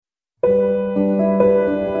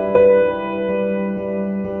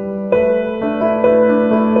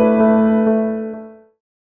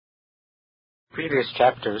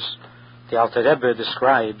chapters, the Alter Rebbe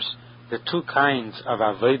describes the two kinds of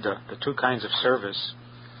avodah, the two kinds of service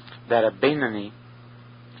that a Beinani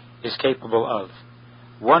is capable of.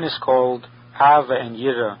 One is called Hava and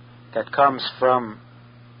Yira, that comes from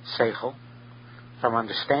Seichel, from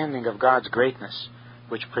understanding of God's greatness,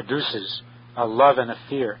 which produces a love and a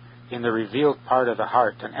fear in the revealed part of the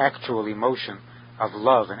heart, an actual emotion of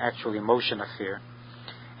love, an actual emotion of fear.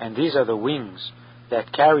 And these are the wings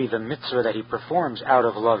that carry the mitzvah that he performs out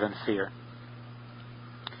of love and fear.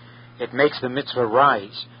 It makes the mitzvah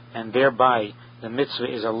rise, and thereby the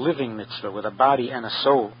mitzvah is a living mitzvah with a body and a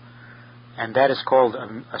soul. And that is called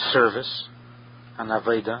a service, an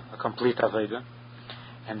avodah, a complete avodah.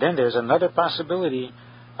 And then there's another possibility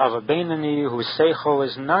of a Beinani whose seichel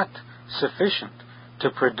is not sufficient to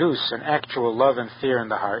produce an actual love and fear in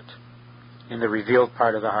the heart, in the revealed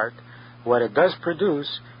part of the heart. What it does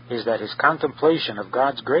produce is that his contemplation of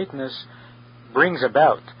God's greatness brings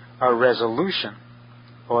about a resolution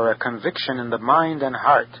or a conviction in the mind and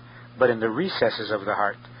heart, but in the recesses of the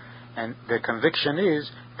heart. And the conviction is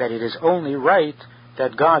that it is only right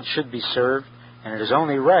that God should be served, and it is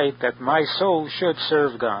only right that my soul should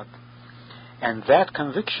serve God. And that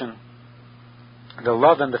conviction, the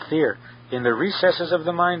love and the fear in the recesses of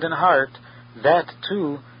the mind and heart, that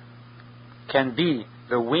too can be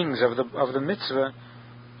the wings of the mitzvah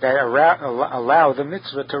that allow the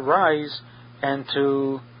mitzvah to rise and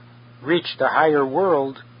to reach the higher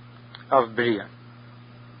world of Bria.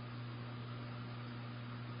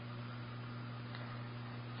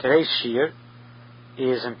 Today's shir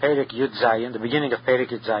is in Perek Yud Zayin, the beginning of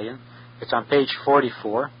Perek Yud Zayin. It's on page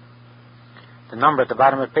 44. The number at the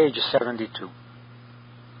bottom of the page is 72.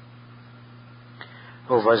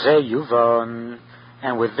 Uvazeh Yuvon,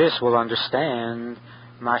 and with this we'll understand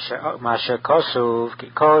Masha Kosov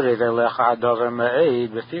Kikore Velecha Hadover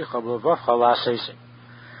Me'ed Beficha B'Vavcha La'asese.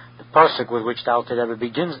 The pasuk with which the Alter Rebbe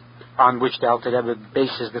begins, on which the Alter Rebbe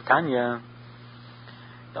bases the Tanya.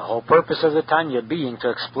 The whole purpose of the Tanya being to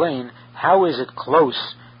explain how is it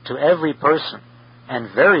close to every person, and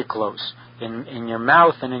very close in your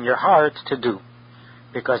mouth and in your heart to do.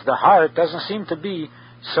 Because the heart doesn't seem to be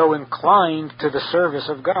so inclined to the service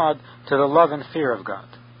of God, to the love and fear of God.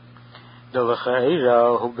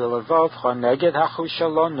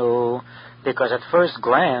 Because at first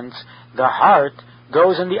glance, the heart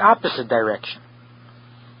goes in the opposite direction.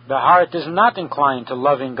 The heart is not inclined to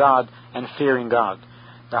loving God and fearing God.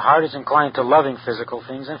 The heart is inclined to loving physical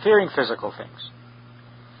things and fearing physical things.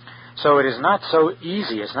 So it is not so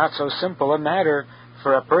easy, it's not so simple a matter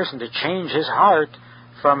for a person to change his heart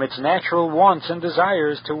from its natural wants and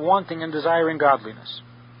desires to wanting and desiring godliness.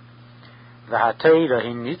 And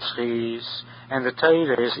the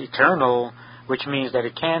Teves is eternal, which means that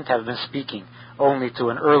it can't have been speaking only to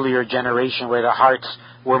an earlier generation where the hearts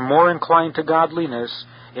were more inclined to godliness.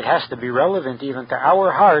 It has to be relevant even to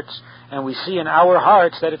our hearts, and we see in our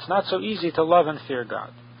hearts that it's not so easy to love and fear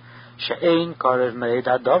God. It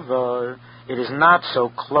is not so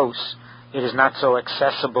close, it is not so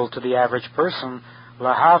accessible to the average person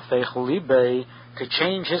to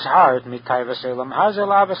change his heart from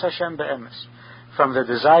the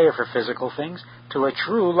desire for physical things to a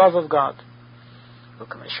true love of God.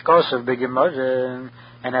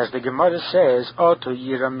 And as the Gemara says,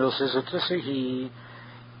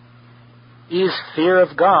 is fear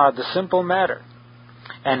of God the simple matter?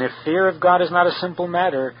 And if fear of God is not a simple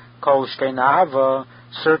matter,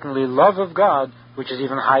 certainly love of God, which is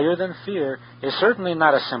even higher than fear, is certainly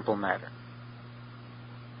not a simple matter.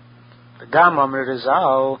 And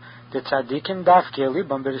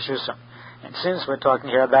since we're talking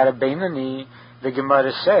here about a Beinani, the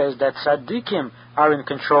Gemara says that tzaddikim are in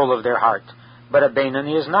control of their heart, but a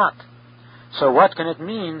Beinani is not. So what can it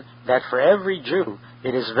mean that for every Jew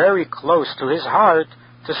it is very close to his heart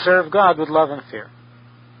to serve God with love and fear?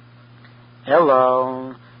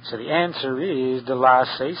 Hello. So the answer is the La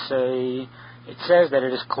Seisei. It says that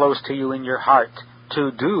it is close to you in your heart.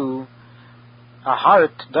 To do, a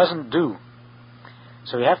heart doesn't do.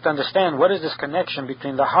 So we have to understand what is this connection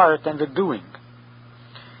between the heart and the doing.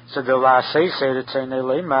 So the La Seisei,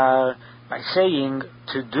 by saying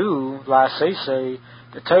to do, La Seisei,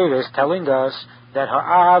 the Torah is telling us that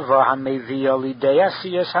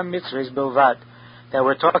that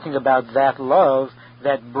we're talking about that love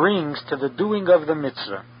that brings to the doing of the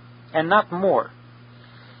mitzvah, and not more.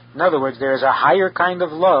 In other words, there is a higher kind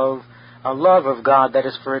of love, a love of God that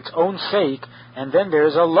is for its own sake, and then there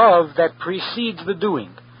is a love that precedes the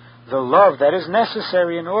doing, the love that is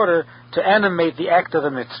necessary in order to animate the act of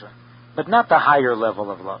the mitzvah, but not the higher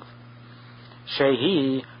level of love.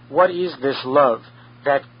 Shehi, what is this love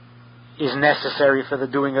that is necessary for the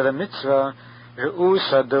doing of the mitzvah,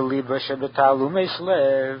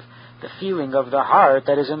 the feeling of the heart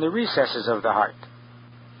that is in the recesses of the heart.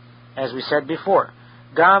 As we said before,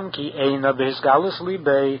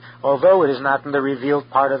 although it is not in the revealed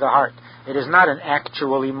part of the heart, it is not an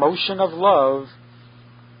actual emotion of love.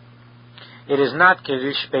 It is not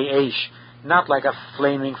kirish be'esh, not like a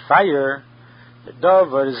flaming fire.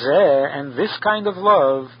 And this kind of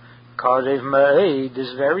love, karev ma'ed,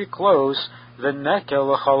 is very close, the nekel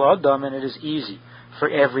l'chol adam, and it is easy for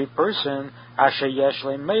every person, asher yesh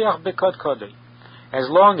le'meach bekod kodei. As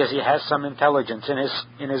long as he has some intelligence in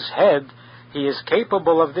his head, he is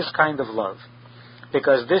capable of this kind of love.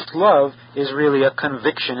 Because this love is really a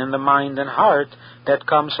conviction in the mind and heart that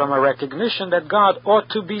comes from a recognition that God ought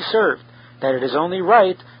to be served, that it is only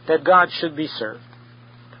right that God should be served.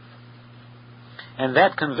 And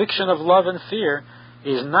that conviction of love and fear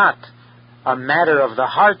is not a matter of the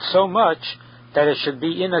heart so much that it should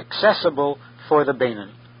be inaccessible for the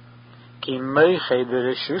Beinani.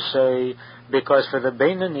 Because for the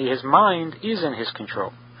Beinani, his mind is in his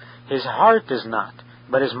control. His heart is not,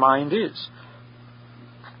 but his mind is.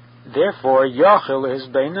 Therefore,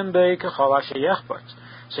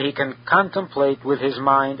 so he can contemplate with his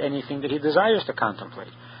mind anything that he desires to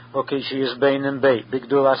contemplate.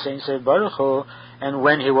 And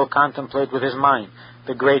when he will contemplate with his mind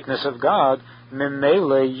the greatness of God,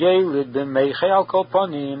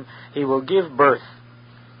 he will give birth,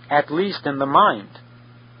 at least in the mind.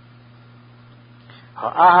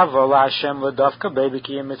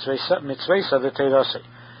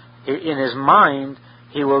 In his mind,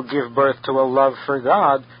 he will give birth to a love for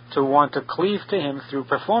God, to want to cleave to him through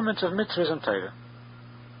performance of mitzvahs and Torah.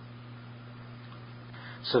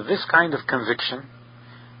 So this kind of conviction,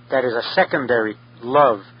 that is a secondary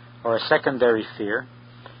love or a secondary fear,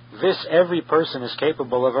 this every person is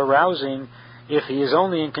capable of arousing if he is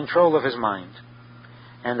only in control of his mind.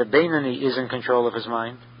 And the Beinani is in control of his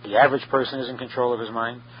mind. The average person is in control of his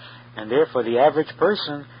mind. And therefore the average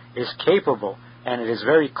person is capable, and it is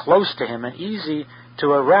very close to him and easy to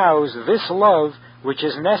arouse this love which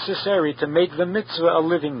is necessary to make the mitzvah a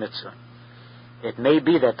living mitzvah. It may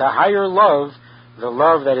be that the higher love, the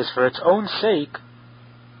love that is for its own sake,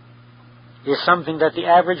 is something that the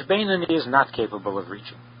average Beinani is not capable of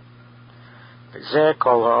reaching.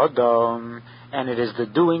 And it is the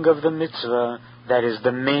doing of the mitzvah that is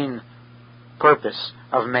the main purpose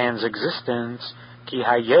of man's existence.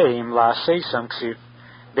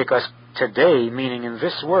 Because today, meaning in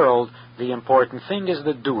this world, the important thing is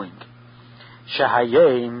the doing.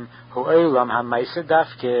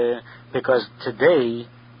 Because today,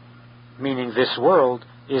 meaning this world,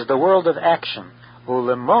 is the world of action,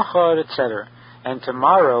 etc. And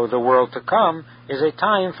tomorrow, the world to come, is a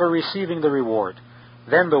time for receiving the reward.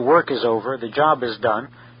 Then the work is over, the job is done,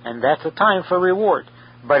 and that's the time for reward.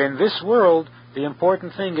 But in this world, the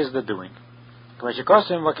important thing is the doing. As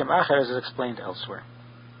is explained elsewhere.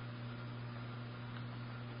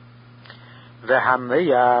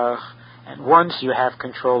 And once you have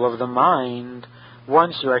control of the mind,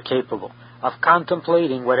 once you are capable of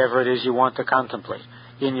contemplating whatever it is you want to contemplate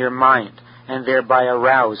in your mind, and thereby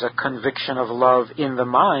arouse a conviction of love in the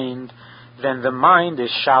mind, then the mind is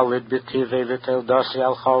shalid b'tivei v'teldasi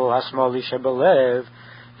al chol hasmoli shebelev.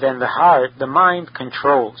 Then the heart, the mind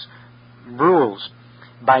controls, rules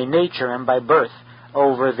by nature and by birth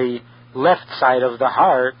over the left side of the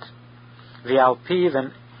heart. The alpiv,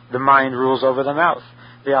 and the mind rules over the mouth.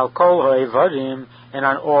 The alkol ha'evarim, and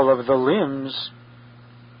on all of the limbs,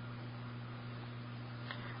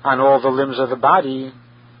 on all the limbs of the body.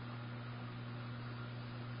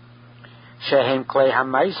 Shehem klei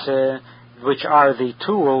hamaise, which are the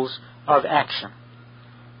tools of action.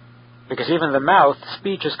 Because even the mouth,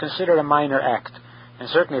 speech, is considered a minor act. And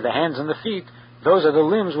certainly the hands and the feet, those are the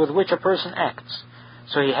limbs with which a person acts.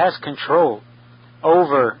 So he has control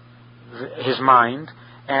over his mind,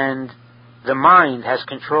 and the mind has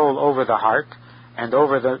control over the heart and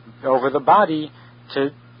over the body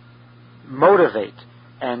to motivate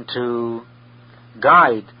and to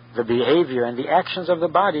guide the behavior and the actions of the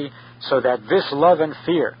body, so that this love and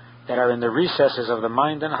fear that are in the recesses of the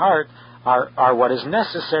mind and heart are what is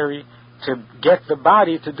necessary to get the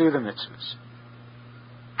body to do the mitzvahs.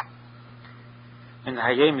 In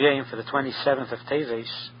Hayom Yom for the 27th of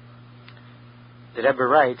Teves, the Rebbe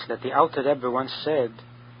writes that the Alter Rebbe once said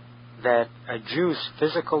that a Jew's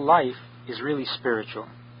physical life is really spiritual.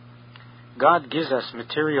 God gives us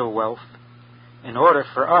material wealth in order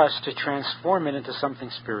for us to transform it into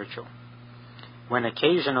something spiritual. When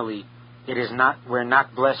occasionally we're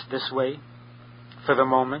not blessed this way, for the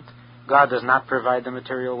moment, God does not provide the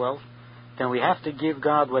material wealth, then we have to give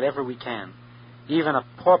God whatever we can, even a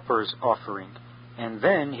pauper's offering, and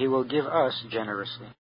then He will give us generously.